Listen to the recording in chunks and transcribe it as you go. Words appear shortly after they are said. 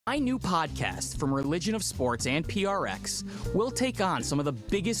My new podcast from Religion of Sports and PRX will take on some of the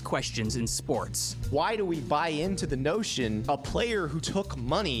biggest questions in sports. Why do we buy into the notion a player who took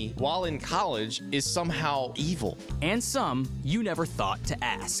money while in college is somehow evil? And some you never thought to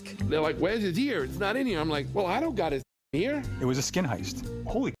ask. They're like, where's his ear? It's not in here. I'm like, well, I don't got his ear. It was a skin heist.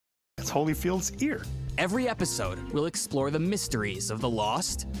 Holy, it's Holyfield's ear. Every episode will explore the mysteries of the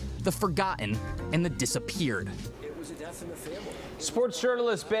lost, the forgotten, and the disappeared. It was a death in the family. Sports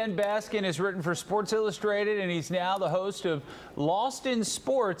journalist Ben Baskin has written for Sports Illustrated, and he's now the host of Lost in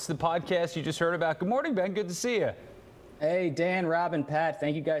Sports, the podcast you just heard about. Good morning, Ben. Good to see you. Hey, Dan, Rob, and Pat.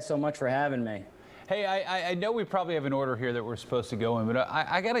 Thank you guys so much for having me. Hey, I know we probably have an order here that we're supposed to go in, but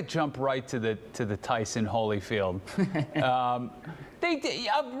I got to jump right to the Tyson Holyfield.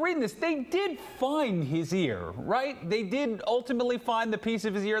 I'm reading this. They did find his ear, right? They did ultimately find the piece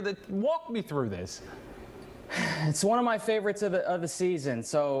of his ear. Walk me through this. It's one of my favorites of the season.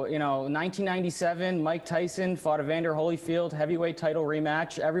 So, 1997, Mike Tyson fought Evander Holyfield, heavyweight title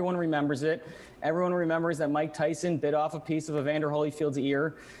rematch. Everyone remembers it. Everyone remembers that Mike Tyson bit off a piece of Evander Holyfield's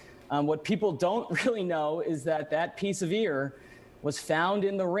ear. What people don't really know is that piece of ear was found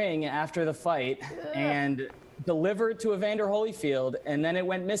in the ring after the fight and delivered to Evander Holyfield, and then it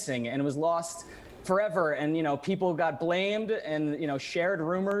went missing and was lost forever. And, people got blamed and, shared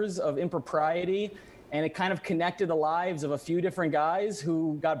rumors of impropriety. And it kind of connected the lives of a few different guys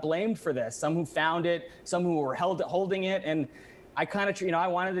who got blamed for this. Some who found it, some who were holding it. And I kind of, I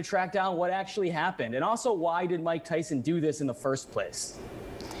wanted to track down what actually happened. And also, why did Mike Tyson do this in the first place?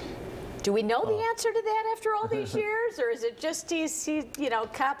 Do we know the answer to that after all these years? Or is it just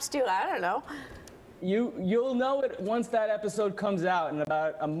cops do? I don't know. You'll know it once that episode comes out in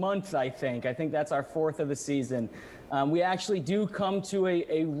about a month, I think. I think that's our 4th of the season. We actually do come to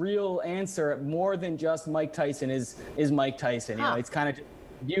a real answer. More than just Mike Tyson is Mike Tyson. It's kind of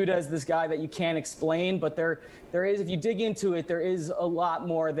viewed as this guy that you can't explain, but there is, if you dig into it, there is a lot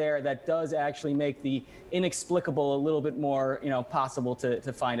more there that does actually make the inexplicable a little bit more, possible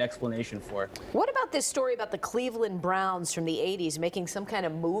to find explanation for. What about this story about the Cleveland Browns from the 80s making some kind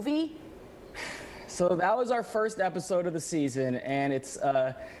of movie? So that was our first episode of the season, and it's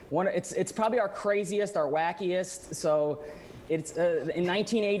probably our craziest, our wackiest. So it's in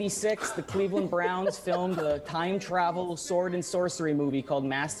 1986, the Cleveland Browns filmed a time travel sword and sorcery movie called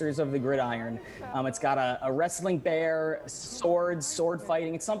Masters of the Gridiron. It's got a wrestling bear, sword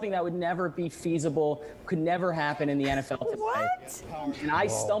fighting. It's something that would never be feasible, could never happen in the NFL today. What? And I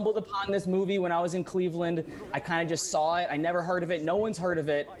stumbled upon this movie when I was in Cleveland. I kind of just saw it. I never heard of it. No one's heard of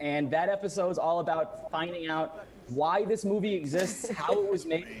it. And that episode's all about finding out why this movie exists, how it was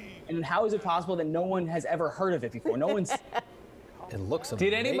made, and how is it possible that no one has ever heard of it before. No one's... It looks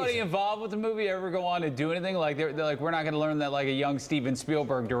amazing. Did anybody involved with the movie ever go on to do anything? Like they're like, we're not going to learn that like a young Steven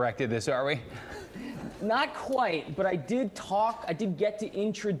Spielberg directed this, are we? Not quite, but I did get to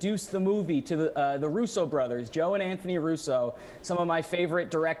introduce the movie to the Russo brothers, Joe and Anthony Russo, some of my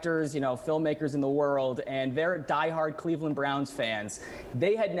favorite directors, filmmakers in the world, and they're diehard Cleveland Browns fans.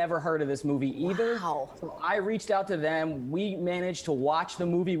 They had never heard of this movie either. Wow. So I reached out to them. We managed to watch the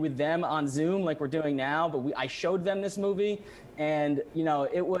movie with them on Zoom like we're doing now, but I showed them this movie. And,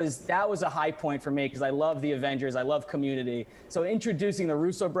 that was a high point for me because I love the Avengers. I love Community. So introducing the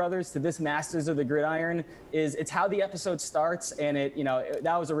Russo brothers to this Masters of the Gridiron it's how the episode starts. And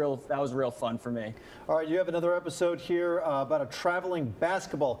that was real fun for me. All right, you have another episode here about a traveling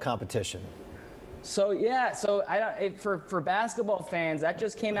basketball competition. So for basketball fans, that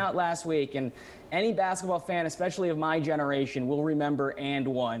just came out last week, and any basketball fan, especially of my generation, will remember And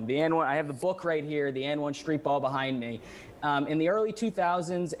One. The And One, I have the book right here, the And One Street Ball behind me. In the early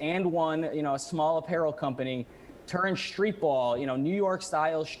 2000s, And One, a small apparel company, turned street ball, New York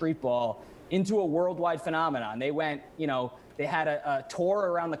style street ball, into a worldwide phenomenon. They went, they had a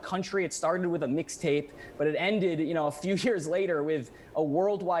tour around the country. It started with a mixtape, but it ended, a few years later with a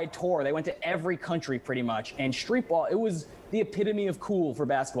worldwide tour. They went to every country pretty much. And street ball, it was the epitome of cool for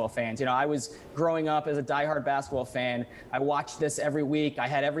basketball fans. I was growing up as a diehard basketball fan. I watched this every week. I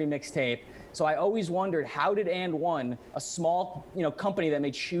had every mixtape. So I always wondered, how did And One, a small, company that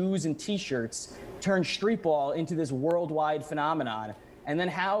made shoes and T-shirts, turn street ball into this worldwide phenomenon? And then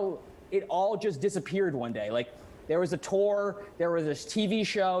how it all just disappeared one day. Like, there was a tour, there was this TV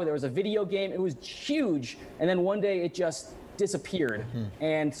show, there was a video game. It was huge. And then one day it just disappeared.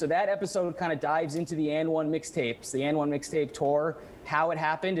 And so that episode kind of dives into the And One mixtapes, the And One mixtape tour, how it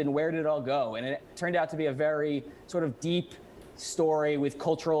happened and where did it all go. And it turned out to be a very sort of deep story with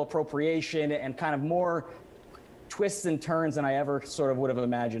cultural appropriation and kind of more twists and turns than I ever sort of would have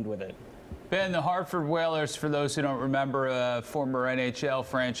imagined with it. Ben, the Hartford Whalers, for those who don't remember, a former NHL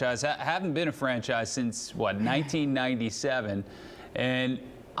franchise, haven't been a franchise since, what, 1997. And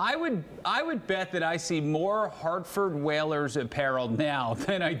I would bet that I see more Hartford Whalers apparel now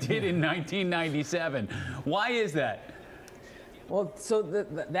than I did in 1997. Why is that? Well, so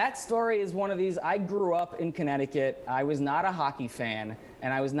that story is one of these. I grew up in Connecticut. I was not a hockey fan,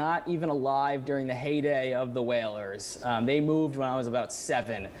 and I was not even alive during the heyday of the Whalers. They moved when I was about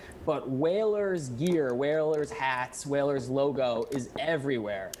 7. But Whalers gear, Whalers hats, Whalers logo is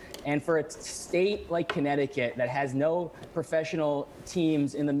everywhere. And for a state like Connecticut that has no professional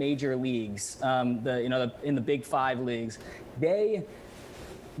teams in the major leagues, in the Big 5 leagues,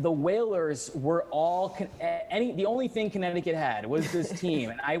 the Whalers were all the only thing Connecticut had was this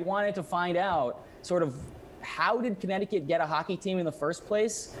team. And I wanted to find out sort of how did Connecticut get a hockey team in the first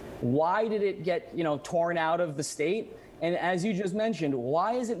place? Why did it get, torn out of the state? And as you just mentioned,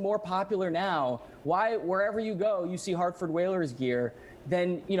 why is it more popular now? Why, wherever you go, you see Hartford Whalers gear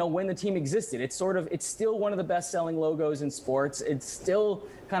than, when the team existed? It's still one of the best-selling logos in sports. It's still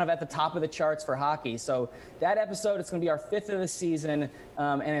kind of at the top of the charts for hockey. So that episode, it's going to be our 5th of the season,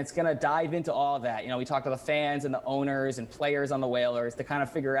 and it's going to dive into all of that. We talk to the fans and the owners and players on the Whalers to kind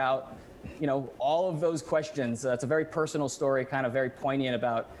of figure out, all of those questions. It's a very personal story, kind of very poignant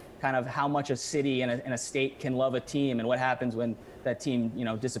about kind of how much a city and a state can love a team and what happens when that team,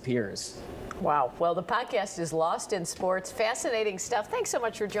 disappears. Wow. Well, the podcast is Lost in Sports. Fascinating stuff. Thanks so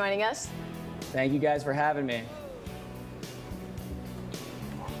much for joining us. Thank you guys for having me.